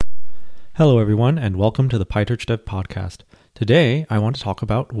Hello, everyone, and welcome to the PyTorch Dev Podcast. Today, I want to talk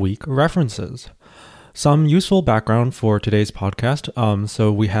about weak references. Some useful background for today's podcast.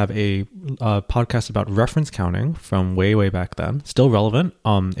 So we have a podcast about reference counting from way back then. Still relevant.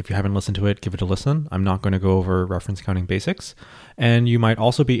 If you haven't listened to it, give it a listen. I'm not going to go over reference counting basics. And you might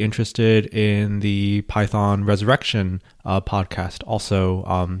also be interested in the Python Resurrection podcast.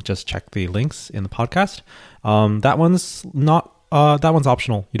 Also, just check the links in the podcast. That one's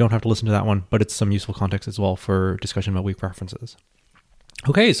optional. You don't have to listen to that one, but it's some useful context as well for discussion about weak references.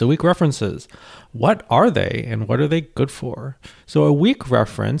 Okay, so weak references. What are they and what are they good for? So a weak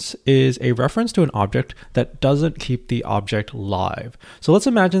reference is a reference to an object that doesn't keep the object live. So let's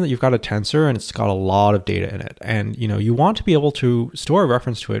imagine that you've got a tensor and it's got a lot of data in it. And you want to be able to store a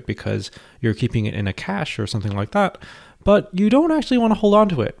reference to it because you're keeping it in a cache or something like that. But you don't actually want to hold on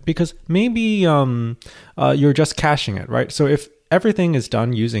to it because maybe you're just caching it, right? So if everything is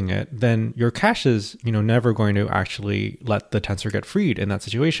done using it, then your cache is, never going to actually let the tensor get freed in that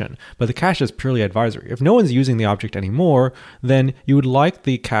situation. But the cache is purely advisory. If no one's using the object anymore, then you would like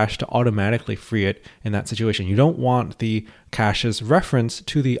the cache to automatically free it in that situation. You don't want the cache's reference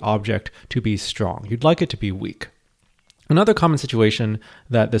to the object to be strong. You'd like it to be weak. Another common situation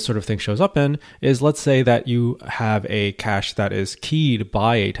that this sort of thing shows up in is, let's say that you have a cache that is keyed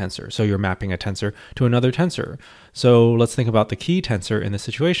by a tensor. So you're mapping a tensor to another tensor. So let's think about the key tensor in this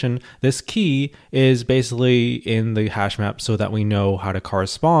situation. This key is basically in the hash map so that we know how to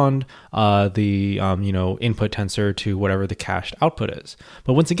correspond the input tensor to whatever the cached output is.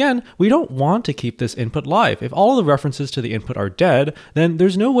 But once again, we don't want to keep this input live. If all of the references to the input are dead, then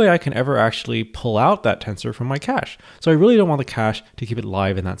there's no way I can ever actually pull out that tensor from my cache. So I really don't want the cache to keep it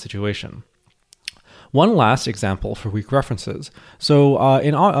live in that situation. One last example for weak references. So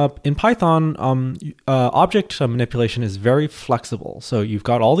in Python, object manipulation is very flexible. So you've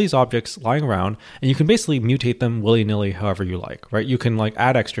got all these objects lying around, and you can basically mutate them willy-nilly however you like, right? You can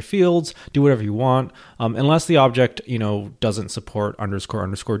add extra fields, do whatever you want, unless the object doesn't support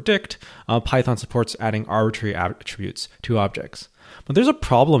 __ dict. Python supports adding arbitrary attributes to objects. But there's a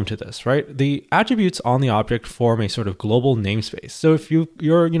problem to this, right? The attributes on the object form a sort of global namespace. So if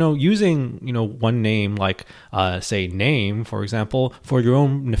you're using one name like say name, for example, for your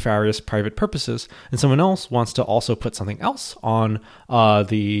own nefarious private purposes, and someone else wants to also put something else on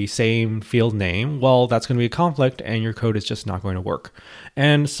the same field name, well, that's going to be a conflict, and your code is just not going to work.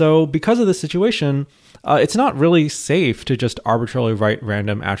 And so because of this situation, it's not really safe to just arbitrarily write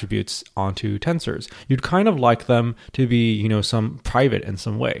random attributes onto tensors. You'd kind of like them to be, some private in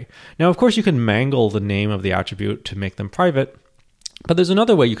some way. Now, of course, you can mangle the name of the attribute to make them private, but there's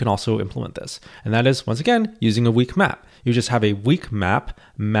another way you can also implement this, and that is, once again, using a weak map. You just have a weak map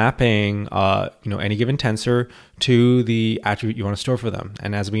mapping, any given tensor to the attribute you want to store for them.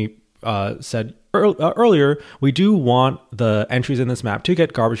 And as we said earlier, we do want the entries in this map to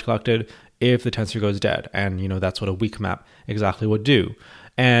get garbage collected if the tensor goes dead. And, that's what a weak map exactly would do.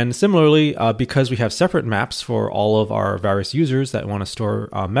 And similarly, because we have separate maps for all of our various users that want to store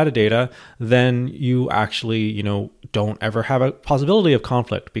metadata, then you actually, don't ever have a possibility of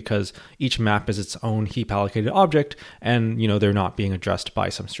conflict because each map is its own heap allocated object and, they're not being addressed by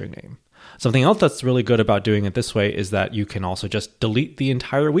some string name. Something else that's really good about doing it this way is that you can also just delete the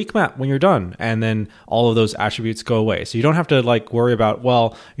entire weak map when you're done, and then all of those attributes go away. So you don't have to worry about,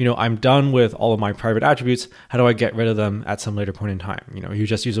 I'm done with all of my private attributes. How do I get rid of them at some later point in time? You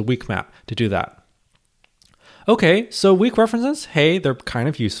just use a weak map to do that. Okay, so weak references, hey, they're kind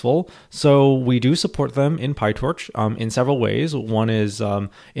of useful. So we do support them in PyTorch in several ways. One is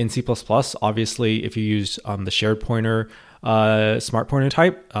in C++, obviously, if you use the shared pointer smart pointer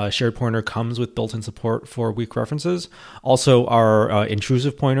type, shared pointer comes with built-in support for weak references. Also, our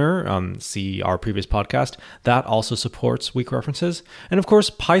intrusive pointer, see our previous podcast, that also supports weak references. And of course,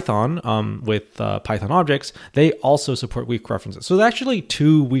 Python with Python objects, they also support weak references. So there's actually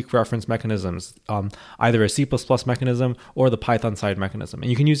two weak reference mechanisms, either a C++ mechanism or the Python side mechanism. And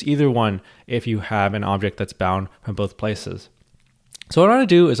you can use either one if you have an object that's bound from both places. So what I want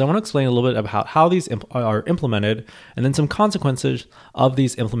to do is I want to explain a little bit about how these are implemented and then some consequences of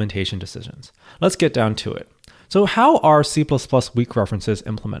these implementation decisions. Let's get down to it. So how are C++ weak references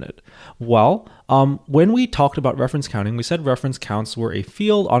implemented? Well, when we talked about reference counting, we said reference counts were a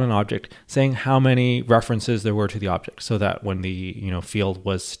field on an object saying how many references there were to the object, so that when the field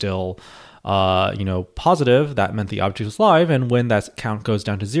was still positive, that meant the object was live, and when that count goes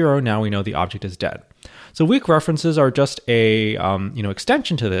down to 0, now we know the object is dead. So weak references are just a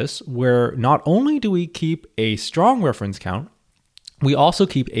extension to this, where not only do we keep a strong reference count, we also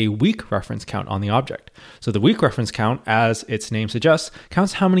keep a weak reference count on the object. So the weak reference count, as its name suggests,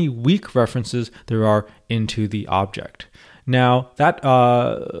 counts how many weak references there are into the object. Now, that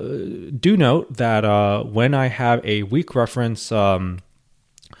do note that when I have a weak reference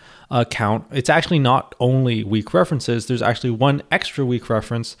count, it's actually not only weak references. There's actually one extra weak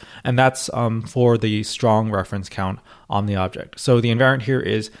reference, and that's for the strong reference count on the object. So the invariant here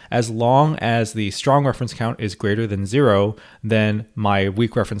is, as long as the strong reference count is greater than 0, then my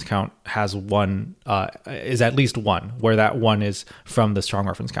weak reference count has one, is at least 1, where that 1 is from the strong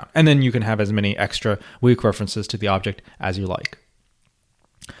reference count. And then you can have as many extra weak references to the object as you like.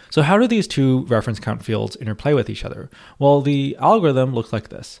 So how do these two reference count fields interplay with each other? Well, the algorithm looks like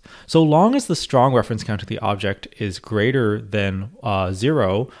this. So long as the strong reference count to the object is greater than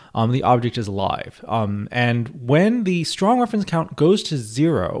 0, the object is alive. And when the strong reference count goes to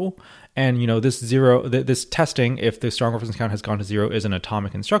 0, and this testing, if the strong reference count has gone to 0, is an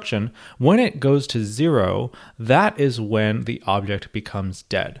atomic instruction. When it goes to 0, that is when the object becomes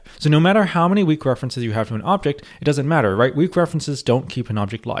dead. So no matter how many weak references you have to an object, it doesn't matter, right? Weak references don't keep an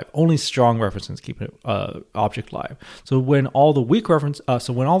object live. Only strong references keep an object live. So when all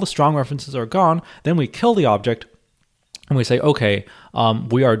the strong references are gone, then we kill the object and we say, okay,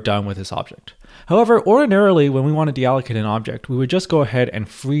 we are done with this object. However, ordinarily, when we want to deallocate an object, we would just go ahead and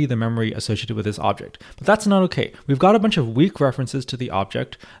free the memory associated with this object. But that's not okay. We've got a bunch of weak references to the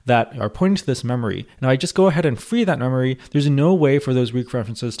object that are pointing to this memory. Now, I just go ahead and free that memory. There's no way for those weak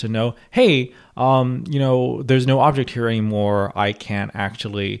references to know, hey, there's no object here anymore. I can't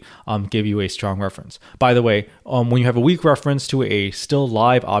actually give you a strong reference. By the way, when you have a weak reference to a still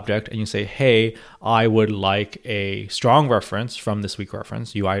live object and you say, hey, I would like a strong reference from this weak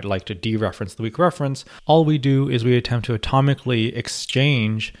reference, I'd like to dereference the weak reference, all we do is we attempt to atomically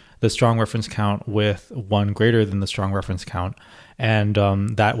exchange the strong reference count with one greater than the strong reference count. And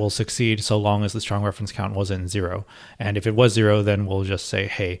that will succeed so long as the strong reference count wasn't 0. And if it was 0, then we'll just say,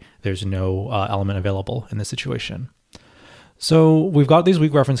 hey, there's no element available in this situation. So we've got these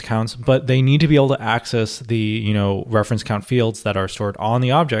weak reference counts, but they need to be able to access the reference count fields that are stored on the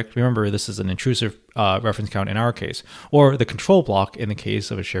object. Remember, this is an intrusive reference count in our case, or the control block in the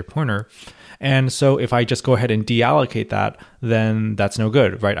case of a shared pointer. And so if I just go ahead and deallocate that, then that's no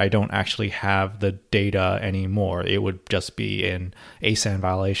good, right? I don't actually have the data anymore. It would just be an ASAN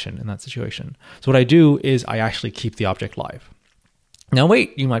violation in that situation. So what I do is I actually keep the object live. Now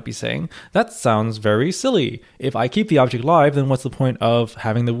wait, you might be saying, that sounds very silly. If I keep the object live, then what's the point of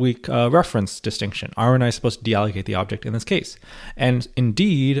having the weak reference distinction? Aren't I supposed to deallocate the object in this case? And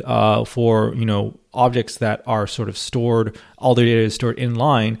indeed, for objects that are sort of stored, all their data is stored in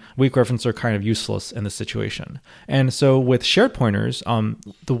line, weak references are kind of useless in this situation. And so with shared pointers,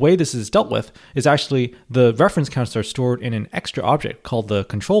 the way this is dealt with is actually the reference counts are stored in an extra object called the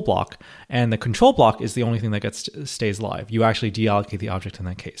control block, and the control block is the only thing that stays live. You actually deallocate the object in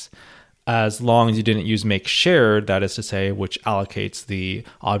that case, as long as you didn't use make shared, that is to say, which allocates the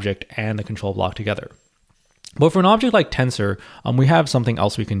object and the control block together. But for an object like tensor, we have something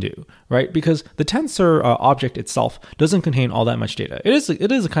else we can do, right? Because the tensor object itself doesn't contain all that much data. It is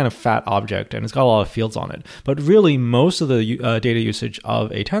a kind of fat object, and it's got a lot of fields on it. But really, most of the data usage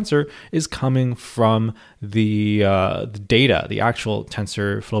of a tensor is coming from the data, the actual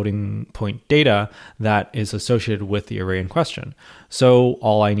tensor floating point data that is associated with the array in question. So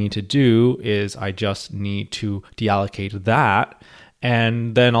all I need to do is I just need to deallocate that.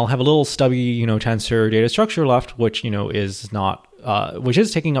 And then I'll have a little stubby, tensor data structure left, which, is not, which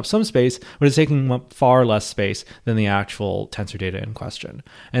is taking up some space, but it's taking up far less space than the actual tensor data in question.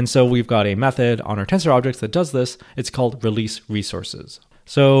 And so we've got a method on our tensor objects that does this. It's called release resources.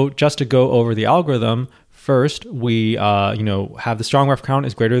 So just to go over the algorithm, first, we have the strong ref count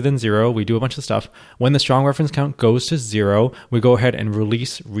is greater than 0. We do a bunch of stuff. When the strong reference count goes to 0, we go ahead and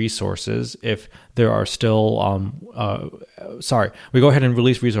release resources. If there are still, we go ahead and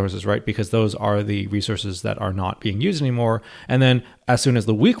release resources, right? Because those are the resources that are not being used anymore. And then as soon as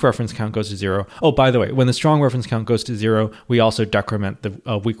the weak reference count goes to 0, oh, by the way, when the strong reference count goes to 0, we also decrement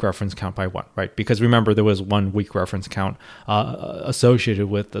the weak reference count by 1, right? Because remember, there was one weak reference count associated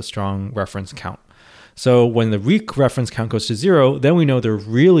with the strong reference count. So when the weak reference count goes to 0, then we know there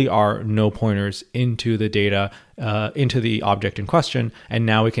really are no pointers into the data, into the object in question, and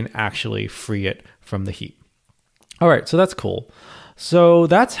now we can actually free it from the heap. All right, so that's cool. So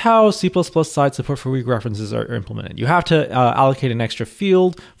that's how C++ side support for weak references are implemented. You have to allocate an extra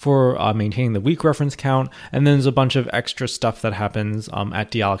field for maintaining the weak reference count, and then there's a bunch of extra stuff that happens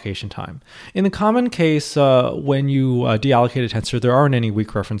at deallocation time. In the common case, when you deallocate a tensor, there aren't any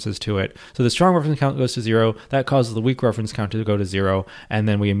weak references to it. So the strong reference count goes to 0, that causes the weak reference count to go to 0, and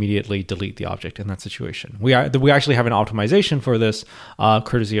then we immediately delete the object in that situation. We actually have an optimization for this,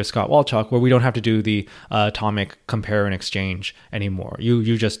 courtesy of Scott Walchuk, where we don't have to do the atomic compare and exchange anymore.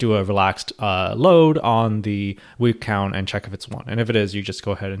 You just do a relaxed load on the weak count and check if it's 1. And if it is, you just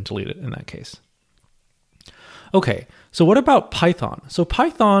go ahead and delete it in that case. Okay, so what about Python? So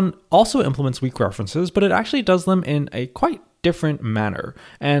Python also implements weak references, but it actually does them in a quite different manner.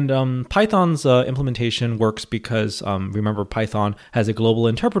 And Python's implementation works because, remember, Python has a global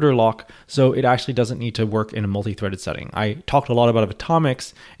interpreter lock, so it actually doesn't need to work in a multi-threaded setting. I talked a lot about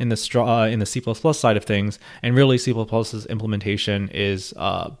atomics in the C++ side of things, and really C++'s implementation is,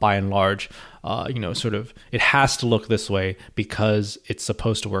 by and large, it has to look this way because it's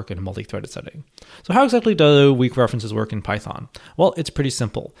supposed to work in a multi-threaded setting. So how exactly do weak references work in Python? Well, it's pretty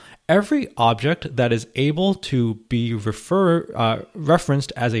simple. Every object that is able to be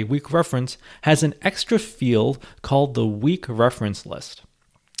referenced as a weak reference has an extra field called the weak reference list.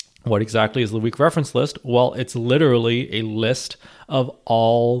 What exactly is the weak reference list? Well, it's literally a list of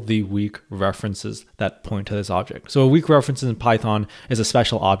all the weak references that point to this object. So a weak reference in Python is a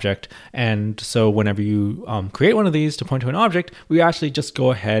special object. And so whenever you create one of these to point to an object, we actually just go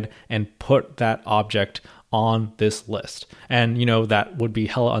ahead and put that object on this list. And, that would be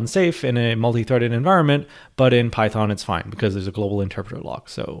hella unsafe in a multi-threaded environment, but in Python, it's fine because there's a global interpreter lock.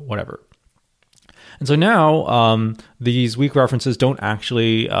 So whatever. And so now these weak references don't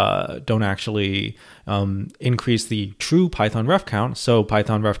actually increase the true Python ref count. So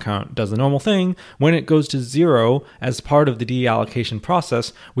Python ref count does the normal thing. When it goes to 0 as part of the deallocation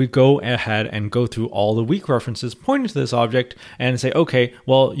process, we go ahead and go through all the weak references pointing to this object and say, okay,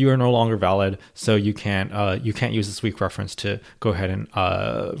 well, you are no longer valid, so you can't use this weak reference to go ahead and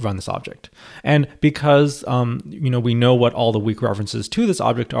run this object. And because we know what all the weak references to this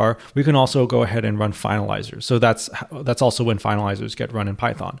object are, we can also go ahead and run finalizers. So that's also when finalizers get run in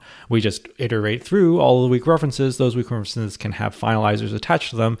Python. We just iterate through all the weak references. Those weak references can have finalizers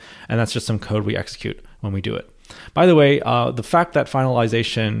attached to them, and that's just some code we execute when we do it. By the way, the fact that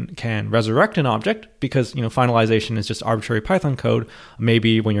finalization can resurrect an object, because finalization is just arbitrary Python code,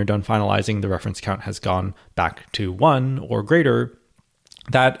 maybe when you're done finalizing, the reference count has gone back to 1 or greater.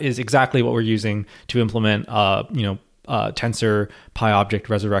 That is exactly what we're using to implement tensor PyObject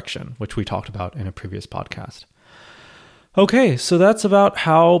resurrection, which we talked about in a previous podcast. Okay, so that's about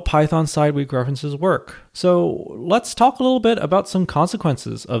how Python side weak references work. So let's talk a little bit about some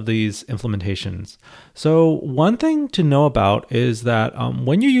consequences of these implementations. So one thing to know about is that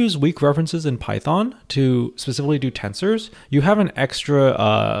when you use weak references in Python to specifically do tensors, you have an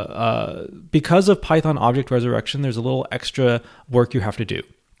extra, because of Python object resurrection, there's a little extra work you have to do.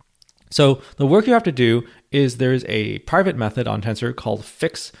 So the work you have to do is there's a private method on Tensor called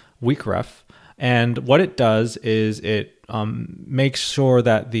fixWeakRef. And what it does is it makes sure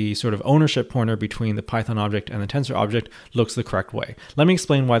that the sort of ownership pointer between the Python object and the Tensor object looks the correct way. Let me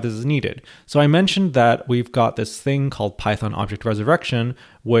explain why this is needed. So I mentioned that we've got this thing called Python object resurrection,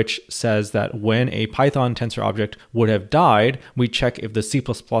 which says that when a Python Tensor object would have died, we check if the C++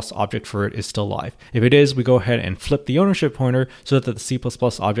 object for it is still alive. If it is, we go ahead and flip the ownership pointer so that the C++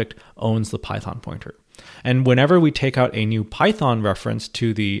 object owns the Python pointer. And whenever we take out a new Python reference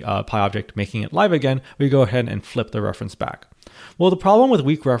to the PyObject, making it live again, we go ahead and flip the reference back. Well, the problem with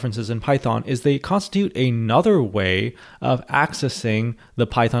weak references in Python is they constitute another way of accessing the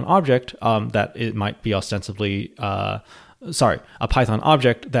Python object that it might be ostensibly, a Python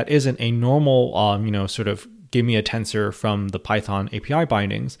object that isn't a normal, sort of give me a tensor from the Python API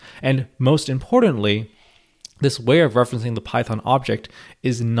bindings. And most importantly, this way of referencing the Python object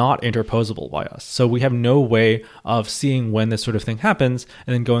is not interposable by us. So we have no way of seeing when this sort of thing happens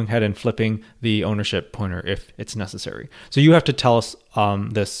and then going ahead and flipping the ownership pointer if it's necessary. So you have to tell us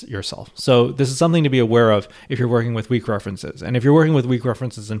this yourself. So this is something to be aware of if you're working with weak references. And if you're working with weak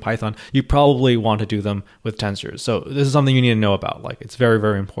references in Python, you probably want to do them with tensors. So this is something you need to know about. Like, it's very,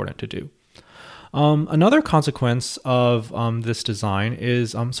 very important to do. Another consequence of this design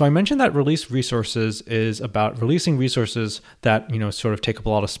is, so I mentioned that release resources is about releasing resources that, sort of take up a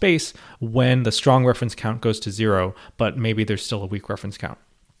lot of space when the strong reference count goes to 0, but maybe there's still a weak reference count.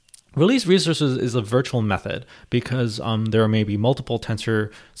 Release resources is a virtual method because there may be multiple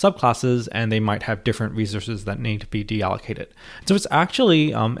tensor subclasses and they might have different resources that need to be deallocated. So it's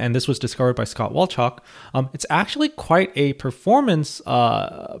actually, and this was discovered by Scott Walchuk, it's actually quite a performance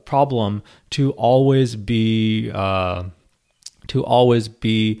problem to always be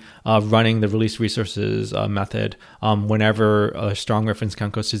running the release resources method whenever a strong reference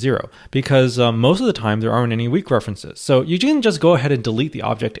count goes to 0, because most of the time there aren't any weak references. So you can just go ahead and delete the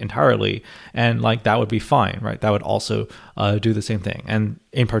object entirely, and like that would be fine, right? That would also do the same thing. And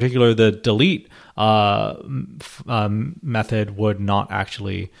in particular, the delete method would not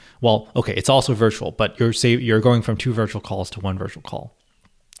actually, well, okay, it's also virtual, but you're going from 2 virtual calls to 1 virtual call.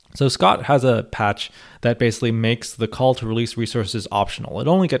 So Scott has a patch that basically makes the call to release resources optional. It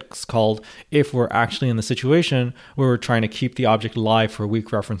only gets called if we're actually in the situation where we're trying to keep the object live for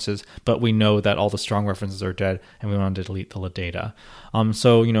weak references, but we know that all the strong references are dead and we want to delete the data.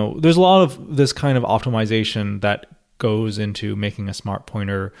 So, there's a lot of this kind of optimization that goes into making a smart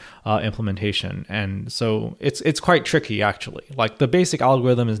pointer implementation. And so it's quite tricky, actually. Like, the basic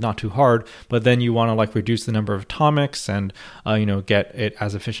algorithm is not too hard, but then you want to reduce the number of atomics and get it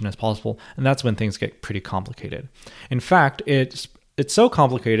as efficient as possible. And that's when things get pretty complicated. In fact, it's so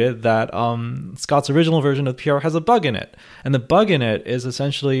complicated that Scott's original version of the PR has a bug in it. And the bug in it is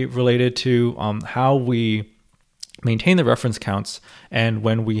essentially related to how we maintain the reference counts and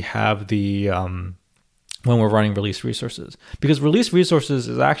when we have the when we're running release resources. Because release resources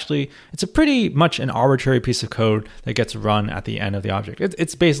is actually, it's a pretty much an arbitrary piece of code that gets run at the end of the object.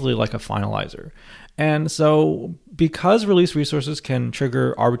 It's basically like a finalizer. And so because release resources can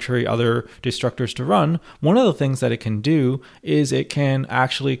trigger arbitrary other destructors to run, one of the things that it can do is it can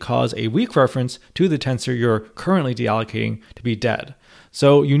actually cause a weak reference to the tensor you're currently deallocating to be dead.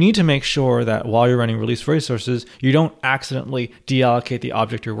 So you need to make sure that while you're running release resources, you don't accidentally deallocate the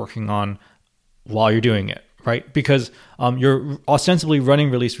object you're working on while you're doing it, right? Because you're ostensibly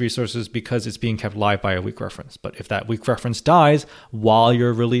running release resources because it's being kept live by a weak reference. But if that weak reference dies while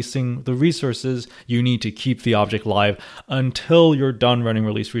you're releasing the resources, you need to keep the object live until you're done running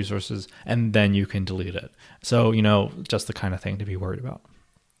release resources, and then you can delete it. So, just the kind of thing to be worried about.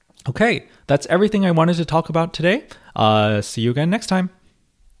 Okay, that's everything I wanted to talk about today. See you again next time.